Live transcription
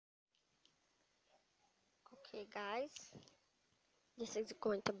Hey guys, this is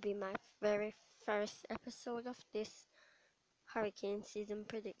going to be my very first episode of this hurricane season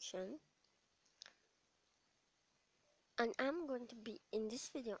prediction. And in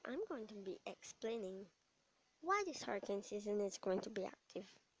this video, I'm going to be explaining why this hurricane season is going to be active.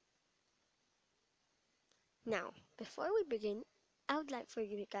 Now, before we begin, I would like for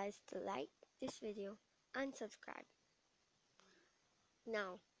you guys to like this video and subscribe.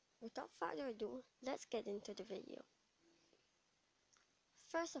 Now, without further ado, let's get into the video.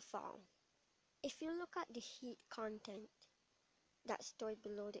 First of all, if you look at the heat content that's stored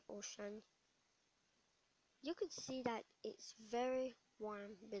below the ocean, you could see that it's very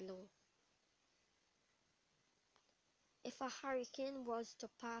warm below. If a hurricane was to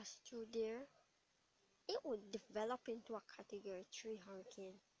pass through there, it would develop into a category 3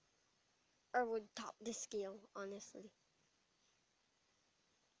 hurricane, or would top the scale, honestly.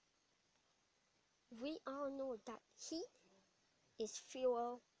 We all know that heat is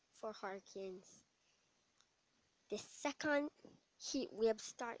fuel for hurricanes. The second heat wave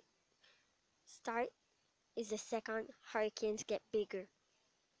start is the second hurricanes get bigger.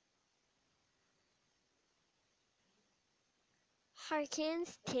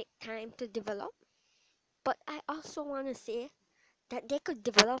 Hurricanes take time to develop, but I also want to say that they could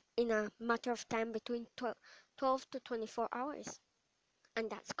develop in a matter of time between 12 to 24 hours, and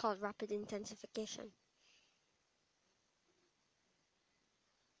that's called rapid intensification.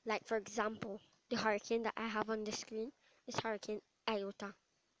 Like, for example, the hurricane that I have on the screen is Hurricane Iota.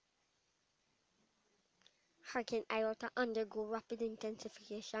 Hurricane Iota undergo rapid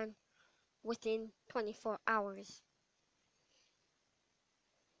intensification within 24 hours.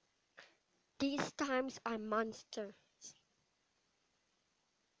 These storms are monsters,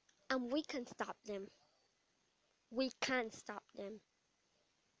 and we can stop them. We can stop them.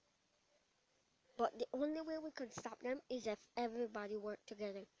 But the only way we could stop them is if everybody worked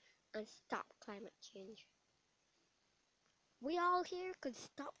together and stop climate change. We all here could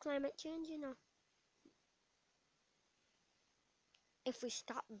stop climate change, If we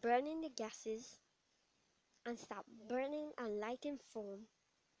stop burning the gases and stop burning and lighting foam,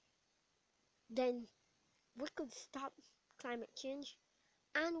 then we could stop climate change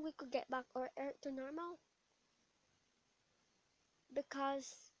and we could get back our earth to normal.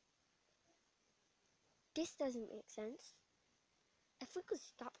 Because this doesn't make sense. If we could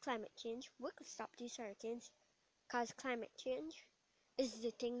stop climate change, we could stop these hurricanes, because climate change is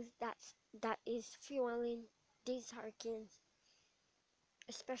the thing that is fueling these hurricanes,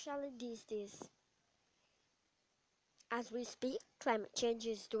 especially these days. As we speak, climate change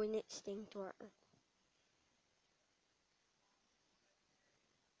is doing its thing to our earth.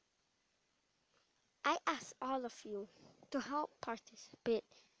 I ask all of you to help participate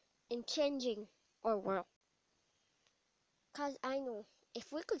in changing our world, because I know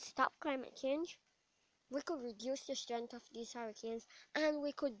if we could stop climate change, we could reduce the strength of these hurricanes, and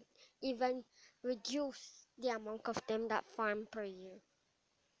we could even reduce the amount of them that form per year.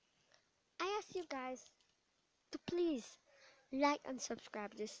 I ask you guys to please like and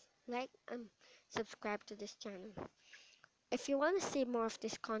subscribe to this channel. If you want to see more of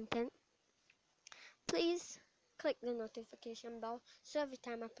this content, please click the notification bell so every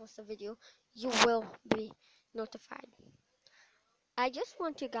time I post a video, you will be notified. I just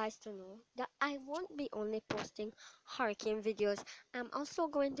want you guys to know that I won't be only posting hurricane videos. I'm also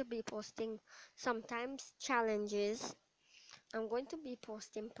going to be posting sometimes challenges. I'm going to be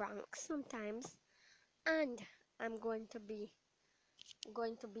posting pranks sometimes, and I'm going to be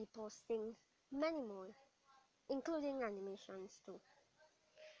posting many more, including animations too.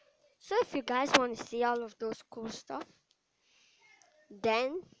 So if you guys want to see all of those cool stuff,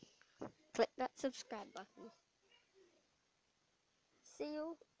 then click that subscribe button. See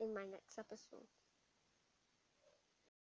you in my next episode.